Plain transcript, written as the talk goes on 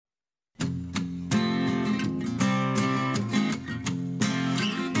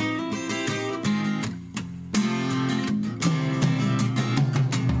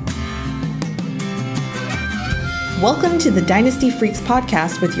Welcome to the Dynasty Freaks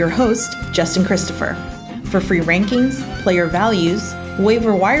podcast with your host, Justin Christopher. For free rankings, player values,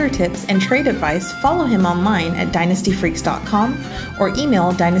 waiver wire tips, and trade advice, follow him online at dynastyfreaks.com or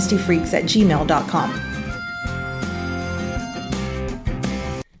email dynastyfreaks@gmail.com.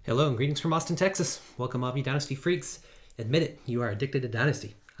 Hello and greetings from Austin, Texas. Welcome all of you Dynasty Freaks. Admit it, you are addicted to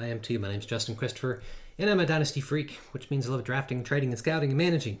Dynasty. I am too. My name is Justin Christopher, and I'm a Dynasty Freak, which means I love drafting, trading, and scouting and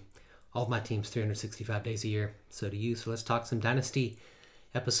managing all of my teams 365 days a year. So do you. So let's talk some Dynasty.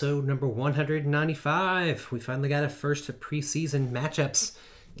 Episode number 195. We finally got our first preseason matchups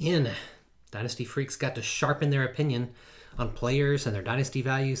in. Dynasty Freaks got to sharpen their opinion on players and their Dynasty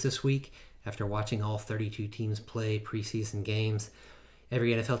values this week after watching all 32 teams play preseason games.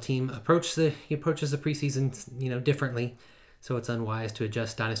 Every NFL team approaches the preseason, differently, so it's unwise to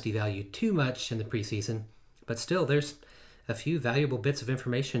adjust Dynasty value too much in the preseason. But still, there's a few valuable bits of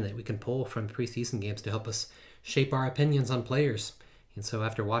information that we can pull from preseason games to help us shape our opinions on players. And so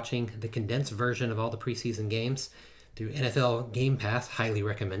after watching the condensed version of all the preseason games through NFL Game Pass, highly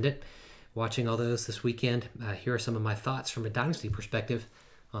recommend it. Watching all those this weekend, here are some of my thoughts from a Dynasty perspective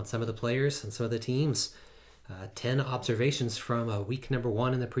on some of the players and some of the teams. 10 observations from week number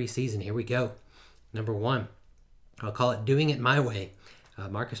 1 in the preseason. Here we go. Number 1, I'll call it doing it my way.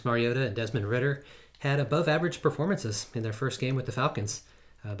 Marcus Mariota and Desmond Ridder had above average performances in their first game with the Falcons,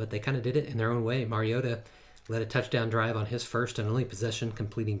 but they kind of did it in their own way. Mariota led a touchdown drive on his first and only possession,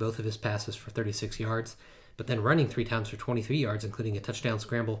 completing both of his passes for 36 yards, but then running 3 times for 23 yards, including a touchdown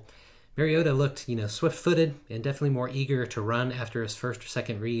scramble. Mariota looked, swift-footed and definitely more eager to run after his first or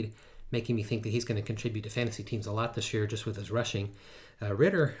second read, making me think that he's going to contribute to fantasy teams a lot this year just with his rushing.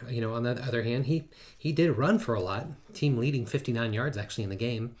 Ridder, on the other hand, he did run for a lot, team leading 59 yards actually in the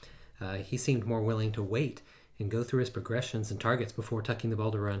game. He seemed more willing to wait and go through his progressions and targets before tucking the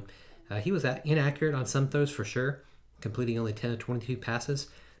ball to run. He was inaccurate on some throws for sure, completing only 10 of 22 passes,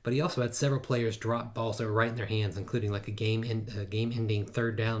 but he also had several players drop balls that were right in their hands, including like a game-ending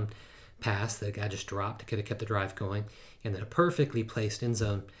third down pass that a guy just dropped, could have kept the drive going, and then a perfectly placed end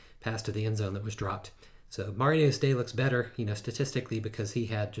zone pass to the end zone that was dropped. So Mariota's day looks better, statistically because he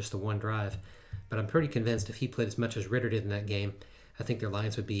had just the one drive, but I'm pretty convinced if he played as much as Ridder did in that game, I think their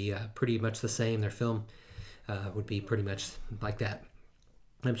lines would be pretty much the same. Their film would be pretty much like that.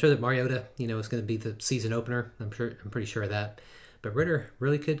 I'm sure that Mariota, is going to be the season opener. I'm pretty sure of that. But Ridder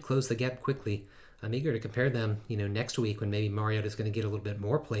really could close the gap quickly. I'm eager to compare them, next week when maybe Mariota is going to get a little bit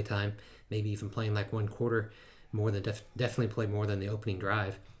more play time, maybe even playing like one quarter more than definitely play more than the opening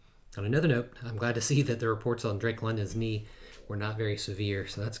drive. On another note, I'm glad to see that the reports on Drake London's knee were not very severe,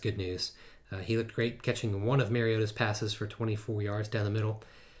 so that's good news. He looked great catching one of Mariota's passes for 24 yards down the middle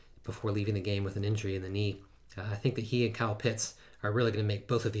before leaving the game with an injury in the knee. I think that he and Kyle Pitts are really going to make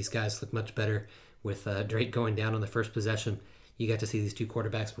both of these guys look much better. With Drake going down on the first possession, you got to see these two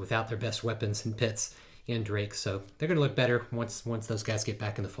quarterbacks without their best weapons in Pitts and Drake, so they're going to look better once those guys get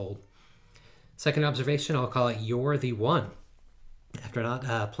back in the fold. Second observation, I'll call it you're the one. After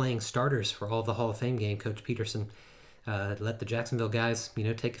not playing starters for all of the Hall of Fame game, Coach Peterson let the Jacksonville guys,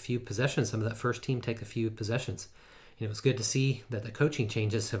 take a few possessions. Some of that first team take a few possessions. It was good to see that the coaching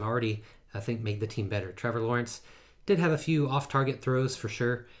changes have already, I think, made the team better. Trevor Lawrence did have a few off-target throws for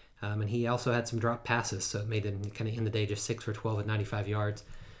sure, and he also had some drop passes, so it made him kind of in the day just 6 for 12 at 95 yards.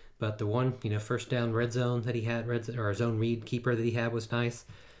 But the one, first down red zone that he had, or zone read keeper that he had was nice.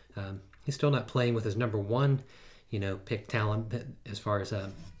 He's still not playing with his number one, pick talent as far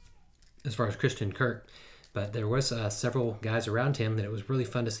as Christian Kirk. But there was several guys around him that it was really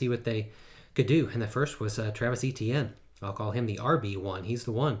fun to see what they could do. And the first was Travis Etienne. I'll call him the RB1. He's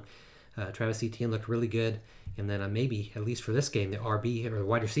the one. Travis Etienne looked really good. And then maybe, at least for this game, the RB, or the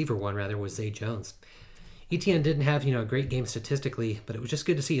wide receiver one rather, was Zay Jones. Etienne didn't have, a great game statistically, but it was just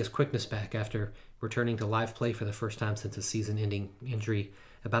good to see his quickness back after returning to live play for the first time since his season-ending injury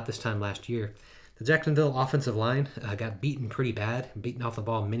about this time last year. The Jacksonville offensive line got beaten pretty bad, beaten off the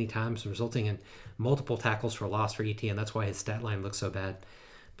ball many times, resulting in multiple tackles for loss for Etienne. That's why his stat line looks so bad.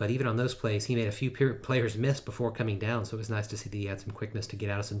 But even on those plays, he made a few players miss before coming down, so it was nice to see that he had some quickness to get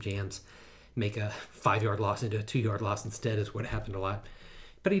out of some jams, make a 5-yard loss into a 2-yard loss instead is what happened a lot.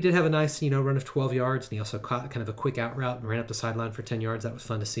 But he did have a nice, run of 12 yards, and he also caught kind of a quick out route and ran up the sideline for 10 yards. That was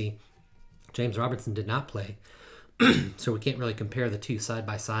fun to see. James Robinson did not play, so we can't really compare the two side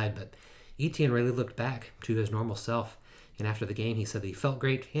by side, but Etienne really looked back to his normal self, and after the game he said that he felt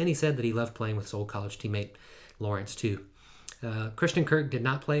great, and he said that he loved playing with his old college teammate Lawrence too. Christian Kirk did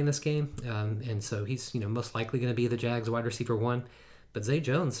not play in this game, and so he's most likely going to be the Jags wide receiver one, but Zay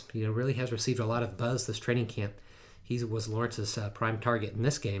Jones really has received a lot of buzz this training camp. He was Lawrence's prime target in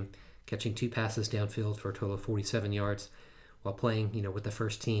this game, catching 2 passes downfield for a total of 47 yards while playing, with the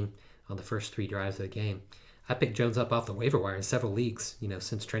first team on the first 3 drives of the game. I picked Jones up off the waiver wire in several leagues,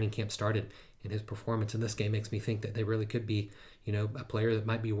 since training camp started, and his performance in this game makes me think that they really could be, a player that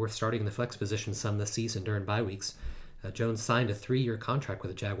might be worth starting in the flex position some this season during bye weeks. Jones signed a 3-year contract with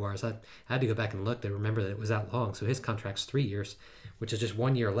the Jaguars. I had to go back and look to remember that it was that long. So his contract's 3 years, which is just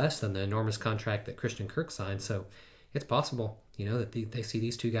 1 year less than the enormous contract that Christian Kirk signed. So it's possible, that they see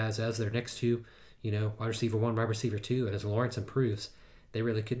these 2 guys as their next 2, wide receiver 1, wide receiver 2. And as Lawrence improves, they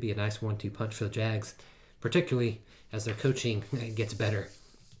really could be a nice 1-2 punch for the Jags, particularly as their coaching gets better.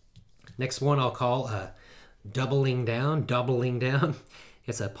 Next one I'll call Doubling Down.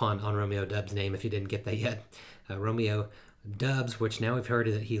 It's a pun on Romeo Doubs' name if you didn't get that yet. Romeo Doubs, which now we've heard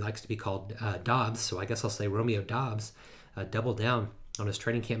that he likes to be called Dobbs, so I guess I'll say Romeo Dobbs, doubled down on his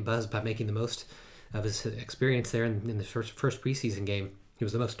training camp buzz by making the most of his experience there in the first preseason game. He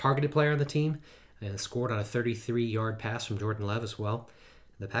was the most targeted player on the team and scored on a 33-yard pass from Jordan Love as well.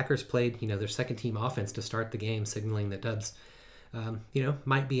 The Packers played, their second-team offense to start the game, signaling that Doubs,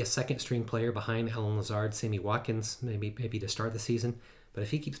 might be a second-string player behind Allen Lazard, Sammy Watkins, maybe to start the season. But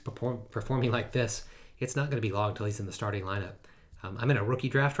if he keeps performing like this, it's not going to be long until he's in the starting lineup. I'm in a rookie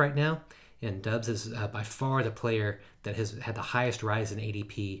draft right now, and Doubs is by far the player that has had the highest rise in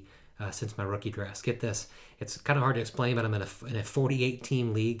ADP since my rookie draft. Get this. It's kind of hard to explain, but I'm in a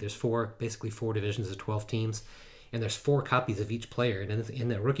 48-team league. There's basically four divisions of 12 teams, and there's 4 copies of each player. And in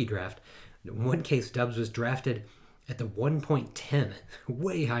the rookie draft, in one case, Doubs was drafted at the 1.10,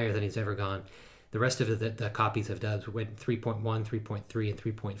 way higher than he's ever gone. The rest of the copies of Doubs went 3.1, 3.3, and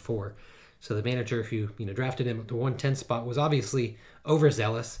 3.4. So the manager who drafted him at the 110 spot was obviously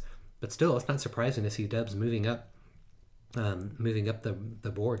overzealous, but still, it's not surprising to see Doubs moving up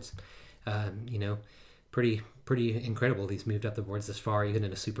the boards. Pretty incredible. He's moved up the boards this far, even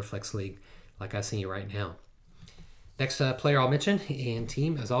in a super flex league like I see right now. Next player I'll mention and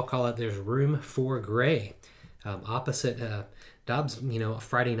team, as I'll call it, there's room for Gray. Opposite Doubs,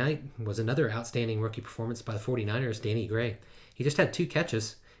 Friday night was another outstanding rookie performance by the 49ers, Danny Gray. He just had 2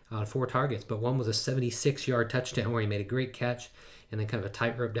 catches on 4 targets, but one was a 76-yard touchdown where he made a great catch and then kind of a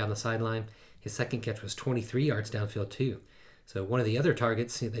tightrope down the sideline. His second catch was 23 yards downfield too. So one of the other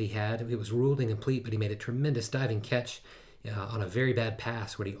targets that he had, it was ruled incomplete, but he made a tremendous diving catch on a very bad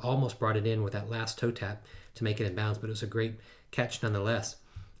pass where he almost brought it in with that last toe tap to make it in bounds, but it was a great catch nonetheless.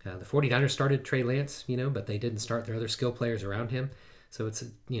 The 49ers started Trey Lance, but they didn't start their other skill players around him. So it's,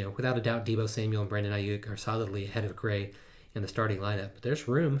 without a doubt, Deebo Samuel and Brandon Ayuk are solidly ahead of Gray in the starting lineup. But there's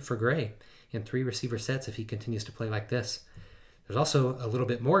room for Gray in 3 receiver sets if he continues to play like this. There's also a little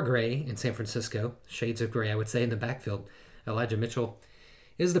bit more Gray in San Francisco, shades of Gray, I would say, in the backfield. Elijah Mitchell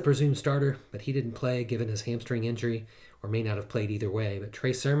is the presumed starter, but he didn't play given his hamstring injury, or may not have played either way. But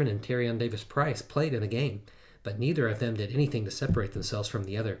Trey Sermon and Tyrion Davis-Price played in the game, but neither of them did anything to separate themselves from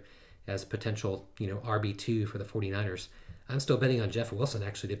the other as potential, RB2 for the 49ers. I'm still betting on Jeff Wilson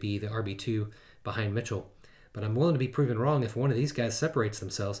actually to be the RB2 behind Mitchell, but I'm willing to be proven wrong if one of these guys separates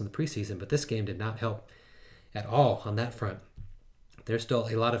themselves in the preseason, but this game did not help at all on that front. There's still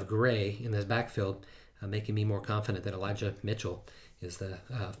a lot of Gray in this backfield, making me more confident that Elijah Mitchell is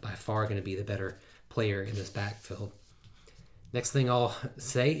by far going to be the better player in this backfield. Next thing I'll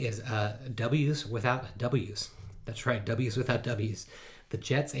say is W's without W's. That's right, W's without W's. The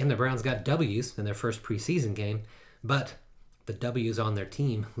Jets and the Browns got W's in their first preseason game, but the W's on their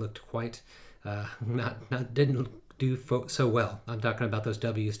team looked quite didn't do so well. I'm talking about those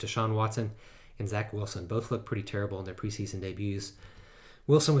W's to Deshaun Watson and Zach Wilson. Both looked pretty terrible in their preseason debuts.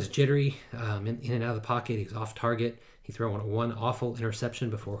 Wilson was jittery, in and out of the pocket. He was off target. He threw one awful interception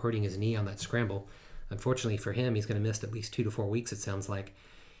before hurting his knee on that scramble. Unfortunately for him, he's going to miss at least 2 to 4 weeks, it sounds like.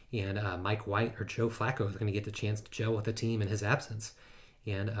 And Mike White or Joe Flacco is going to get the chance to gel with the team in his absence,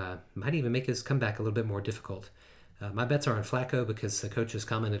 and might even make his comeback a little bit more difficult. My bets are on Flacco because the coaches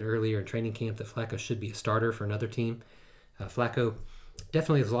commented earlier in training camp that Flacco should be a starter for another team. Flacco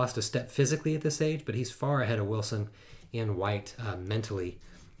definitely has lost a step physically at this age, but he's far ahead of Wilson and White mentally.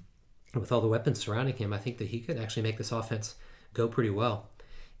 With all the weapons surrounding him, I think that he could actually make this offense go pretty well.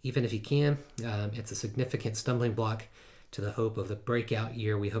 Even if he can, it's a significant stumbling block to the hope of the breakout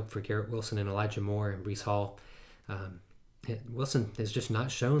year we hope for Garrett Wilson and Elijah Moore and Breece Hall. Wilson has just not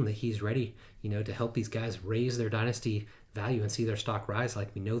shown that he's ready, to help these guys raise their dynasty value and see their stock rise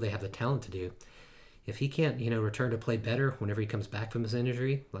like we know they have the talent to do. If he can't, return to play better whenever he comes back from his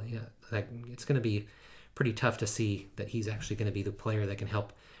injury, it's going to be pretty tough to see that he's actually going to be the player that can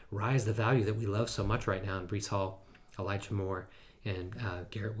help rise the value that we love so much right now in Breece Hall, Elijah Moore, and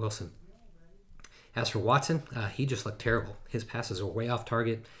Garrett Wilson. As for Watson, he just looked terrible. His passes were way off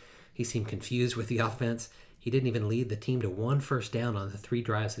target. He seemed confused with the offense. He didn't even lead the team to one first down on the 3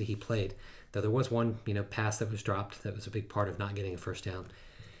 drives that he played, though there was one, pass that was dropped that was a big part of not getting a first down.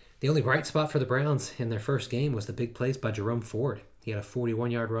 The only bright spot for the Browns in their first game was the big plays by Jerome Ford. He had a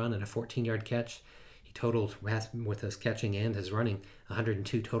 41-yard run and a 14-yard catch. He totaled, with his catching and his running,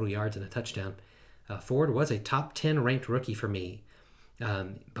 102 total yards and a touchdown. Ford was a top 10 ranked rookie for me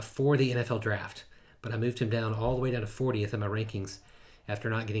before the NFL draft, but I moved him down all the way down to 40th in my rankings after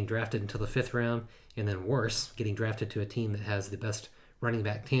not getting drafted until the 5th round, and then worse, getting drafted to a team that has the best running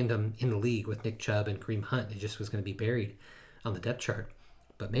back tandem in the league with Nick Chubb and Kareem Hunt. It just was going to be buried on the depth chart.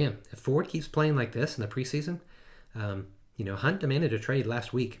 But man, if Ford keeps playing like this in the preseason, Hunt demanded a trade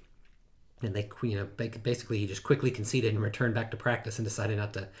last week, and they basically he just quickly conceded and returned back to practice and decided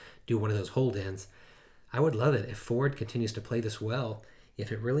not to do one of those hold-ins. I would love it if Ford continues to play this well,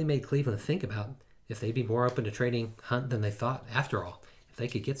 if it really made Cleveland think about if they'd be more open to trading Hunt than they thought after all. If they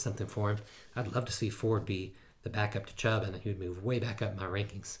could get something for him, I'd love to see Ford be the backup to Chubb, and he would move way back up in my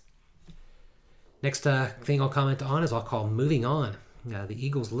rankings. Next thing I'll comment on is I'll call moving on. The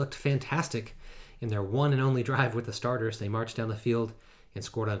Eagles looked fantastic in their one and only drive with the starters. They marched down the field and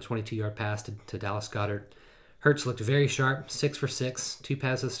scored on a 22-yard pass to Dallas Goedert. Hurts looked very sharp, 6 for 6, 2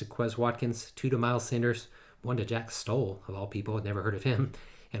 passes to Quez Watkins, 2 to Miles Sanders, 1 to Jack Stoll, of all people, I'd never heard of him,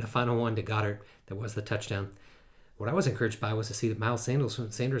 and a final one to Goddard that was the touchdown. What I was encouraged by was to see that Miles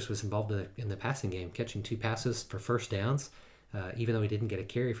Sanders was involved in the passing game, catching 2 passes for first downs, even though he didn't get a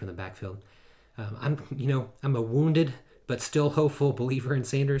carry from the backfield. I'm a wounded but still hopeful believer in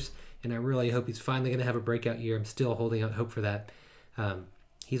Sanders, and I really hope he's finally going to have a breakout year. I'm still holding out hope for that.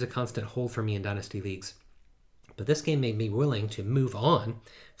 He's a constant hold for me in dynasty leagues. But this game made me willing to move on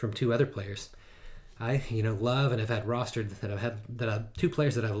from 2 other players. I, love and have had rostered that 2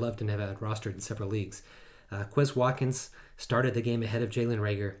 players that I've loved and have had rostered in several leagues. Quez Watkins started the game ahead of Jalen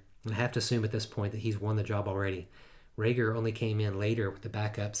Reagor, and I have to assume at this point that he's won the job already. Reagor only came in later with the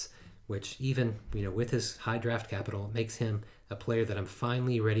backups, which even, with his high draft capital, makes him a player that I'm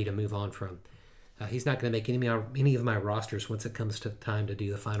finally ready to move on from. He's not going to make any of my rosters once it comes to time to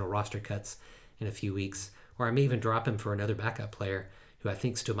do the final roster cuts in a few weeks, or I may even drop him for another backup player who I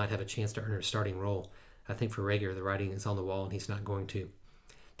think still might have a chance to earn a starting role. I think for Reagor, the writing is on the wall, and he's not going to.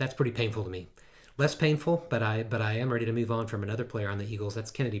 That's pretty painful to me. Less painful, but I am ready to move on from another player on the Eagles.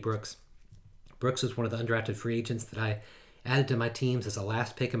 That's Kennedy Brooks. Brooks is one of the undrafted free agents that I added to my teams as a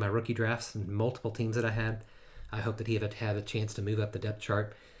last pick in my rookie drafts and multiple teams that I had. I hope that he would have a chance to move up the depth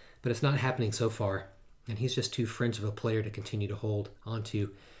chart, but it's not happening so far, and he's just too fringe of a player to continue to hold onto,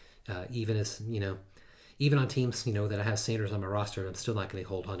 even on teams, that I have Sanders on my roster. I'm still not going to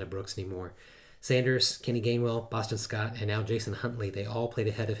hold on to Brooks anymore. Sanders, Kenny Gainwell, Boston Scott, and now Jason Huntley, they all played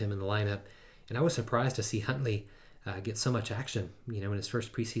ahead of him in the lineup, and I was surprised to see Huntley get so much action, in his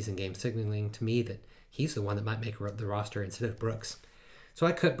first preseason game, signaling to me that he's the one that might make the roster instead of Brooks. So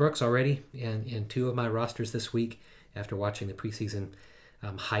I cut Brooks already in 2 of my rosters this week after watching the preseason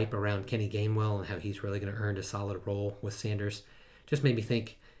hype around Kenny Gainwell and how he's really going to earn a solid role with Sanders. Just made me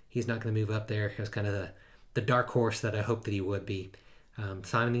think he's not going to move up there as kind of the dark horse that I hoped that he would be.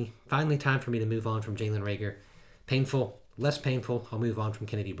 Finally time for me to move on from Jalen Reagor. Painful, less painful, I'll move on from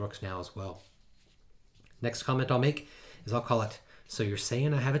Kennedy Brooks now as well. Next comment I'll make is I'll call it, so you're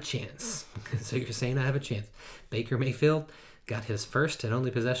saying I have a chance. So you're saying I have a chance. Baker Mayfield got his first and only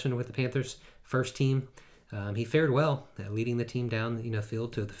possession with the Panthers' first team. He fared well, leading the team down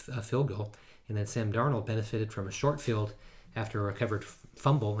field to a field goal. And then Sam Darnold benefited from a short field after a recovered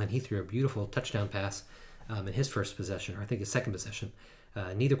fumble, and he threw a beautiful touchdown pass in his first possession, or I think his second possession.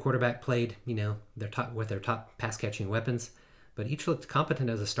 Neither quarterback played, their top pass-catching weapons, but each looked competent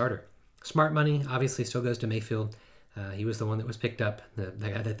as a starter. Smart money obviously still goes to Mayfield. He was the one that was picked up, the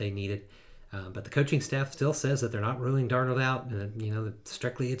guy that they needed. But the coaching staff still says that they're not ruling Darnold out, and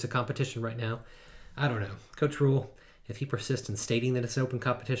strictly it's a competition right now. I don't know. Coach Rule, if he persists in stating that it's an open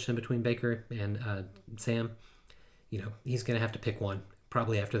competition between Baker and Sam, he's going to have to pick one,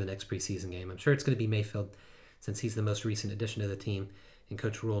 probably after the next preseason game. I'm sure it's going to be Mayfield, since he's the most recent addition to the team, and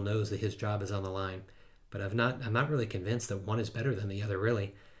Coach Rule knows that his job is on the line. But I'm not really convinced that one is better than the other,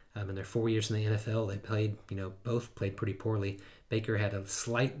 really. In their 4 years in the NFL, they played, both played pretty poorly. Baker had a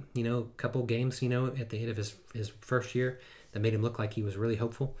slight, couple games, at the end of his first year that made him look like he was really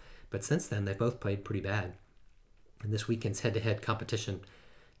hopeful. But since then, they both played pretty bad. And this weekend's head-to-head competition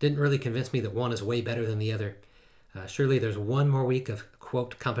didn't really convince me that one is way better than the other. Surely there's one more week of,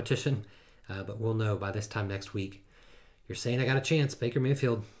 quote, competition, but we'll know by this time next week. You're saying I got a chance, Baker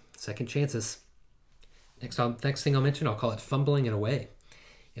Mayfield. Second chances. Next thing I'll mention, I'll call it fumbling it away.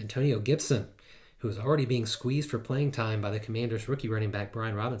 Antonio Gibson, who is already being squeezed for playing time by the Commanders' rookie running back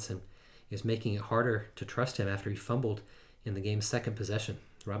Brian Robinson, is making it harder to trust him after he fumbled in the game's second possession.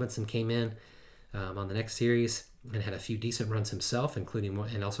 Robinson came in on the next series and had a few decent runs himself, including one,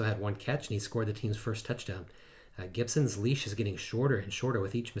 and also had one catch, and he scored the team's first touchdown. Gibson's leash is getting shorter and shorter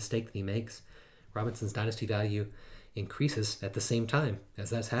with each mistake that he makes. Robinson's dynasty value increases at the same time as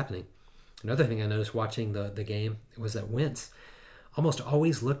that's happening. Another thing I noticed watching the game was that Wentz almost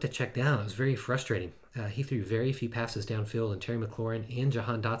always looked to check down. It was very frustrating. He threw very few passes downfield, and Terry McLaurin and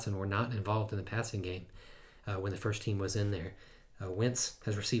Jahan Dotson were not involved in the passing game when the first team was in there. Wentz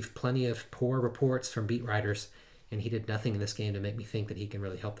has received plenty of poor reports from beat writers, and he did nothing in this game to make me think that he can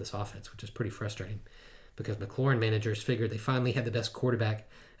really help this offense, which is pretty frustrating because McLaurin managers figured they finally had the best quarterback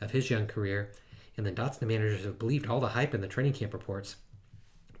of his young career, and then Dotson managers have believed all the hype in the training camp reports.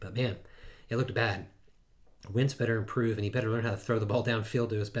 But man, it looked bad. Wentz better improve, and he better learn how to throw the ball downfield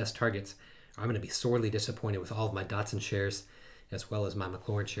to his best targets. I'm going to be sorely disappointed with all of my Dotson shares as well as my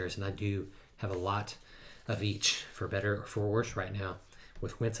McLaurin shares, and I do have a lot of each, for better or for worse right now,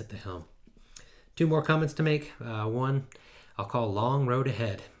 with Wentz at the helm. Two more comments to make. One, I'll call long road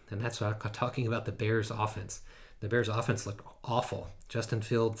ahead, and that's talking about the Bears offense. The Bears offense looked awful. Justin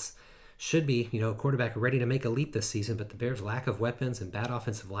Fields should be, a quarterback ready to make a leap this season, but the Bears' lack of weapons and bad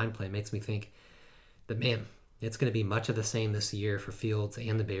offensive line play makes me think that, man, it's going to be much of the same this year for Fields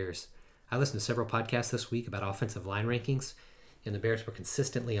and the Bears. I listened to several podcasts this week about offensive line rankings, and the Bears were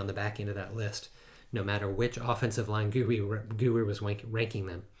consistently on the back end of that list, no matter which offensive line guru was ranking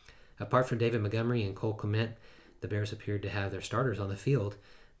them. Apart from David Montgomery and Cole Clement, the Bears appeared to have their starters on the field,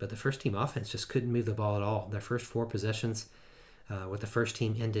 but the first team offense just couldn't move the ball at all. Their first 4 possessions with the first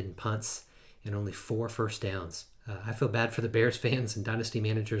team ended in punts and only 4 first downs. I feel bad for the Bears fans and dynasty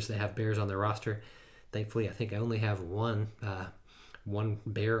managers that have Bears on their roster. Thankfully, I think I only have one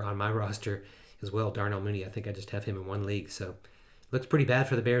Bear on my roster as well, Darnell Mooney. I think I just have him in one league. So it looks pretty bad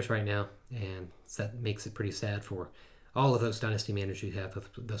for the Bears right now, and that makes it pretty sad for all of those dynasty managers you have of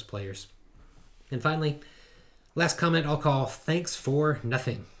those players. And finally, last comment I'll call thanks for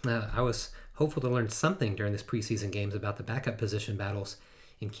nothing. I was hopeful to learn something during this preseason games about the backup position battles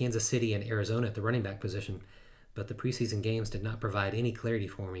in Kansas City and Arizona at the running back position, but the preseason games did not provide any clarity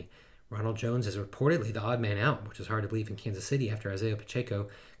for me. Ronald Jones is reportedly the odd man out, which is hard to believe in Kansas City after Isaiah Pacheco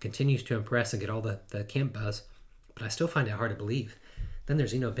continues to impress and get all the camp buzz, but I still find it hard to believe. Then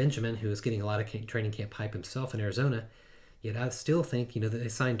there's Eno Benjamin, who is getting a lot of training camp hype himself in Arizona, yet I still think that they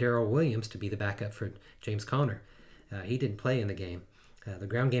signed Darrell Williams to be the backup for James Conner. He didn't play in the game. The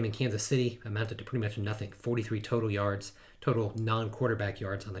ground game in Kansas City amounted to pretty much nothing, 43 total non-quarterback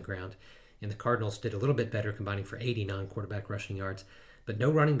yards on the ground, and the Cardinals did a little bit better, combining for 80 non-quarterback rushing yards. But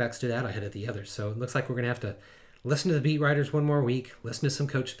no running back stood out ahead of the others. So it looks like we're going to have to listen to the beat writers one more week, listen to some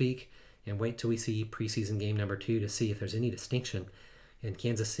coach speak, and wait till we see preseason game number 2 to see if there's any distinction in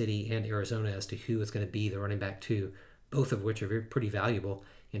Kansas City and Arizona as to who is going to be the running back 2, both of which are pretty valuable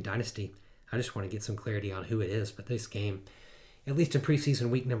in Dynasty. I just want to get some clarity on who it is. But this game, at least in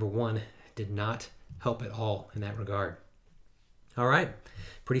preseason week number 1, did not help at all in that regard. All right,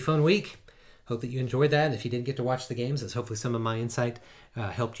 pretty fun week. Hope that you enjoyed that. If you didn't get to watch the games, as hopefully some of my insight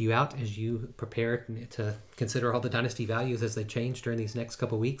helped you out as you prepare to consider all the dynasty values as they change during these next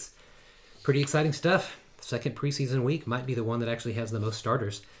couple weeks. Pretty exciting stuff. The second preseason week might be the one that actually has the most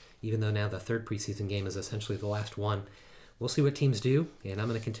starters, even though now the third preseason game is essentially the last one. We'll see what teams do, and I'm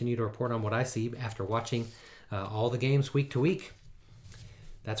going to continue to report on what I see after watching all the games week to week.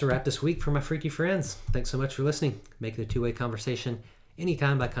 That's a wrap this week for my freaky friends. Thanks so much for listening. Make it a two-way conversation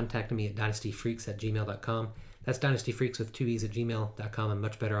anytime by contacting me at dynastyfreaks@gmail.com. That's dynastyfreaks with 2 E's at gmail.com. I'm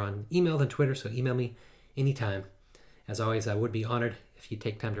much better on email than Twitter, so email me anytime. As always, I would be honored if you'd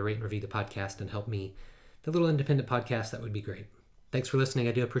take time to rate and review the podcast and help me, the little independent podcast. That would be great. Thanks for listening.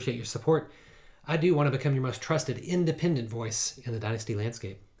 I do appreciate your support. I do want to become your most trusted independent voice in the Dynasty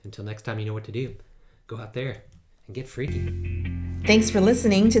landscape. Until next time, you know what to do. Go out there and get freaky. Thanks for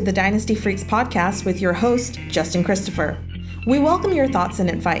listening to the Dynasty Freaks podcast with your host, Justin Christopher. We welcome your thoughts and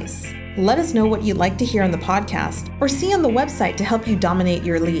advice. Let us know what you'd like to hear on the podcast or see on the website to help you dominate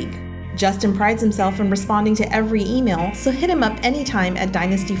your league. Justin prides himself in responding to every email, so hit him up anytime at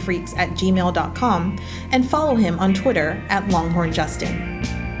dynastyfreaks@gmail.com and follow him on Twitter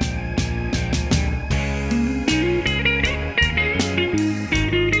 @LonghornJustin.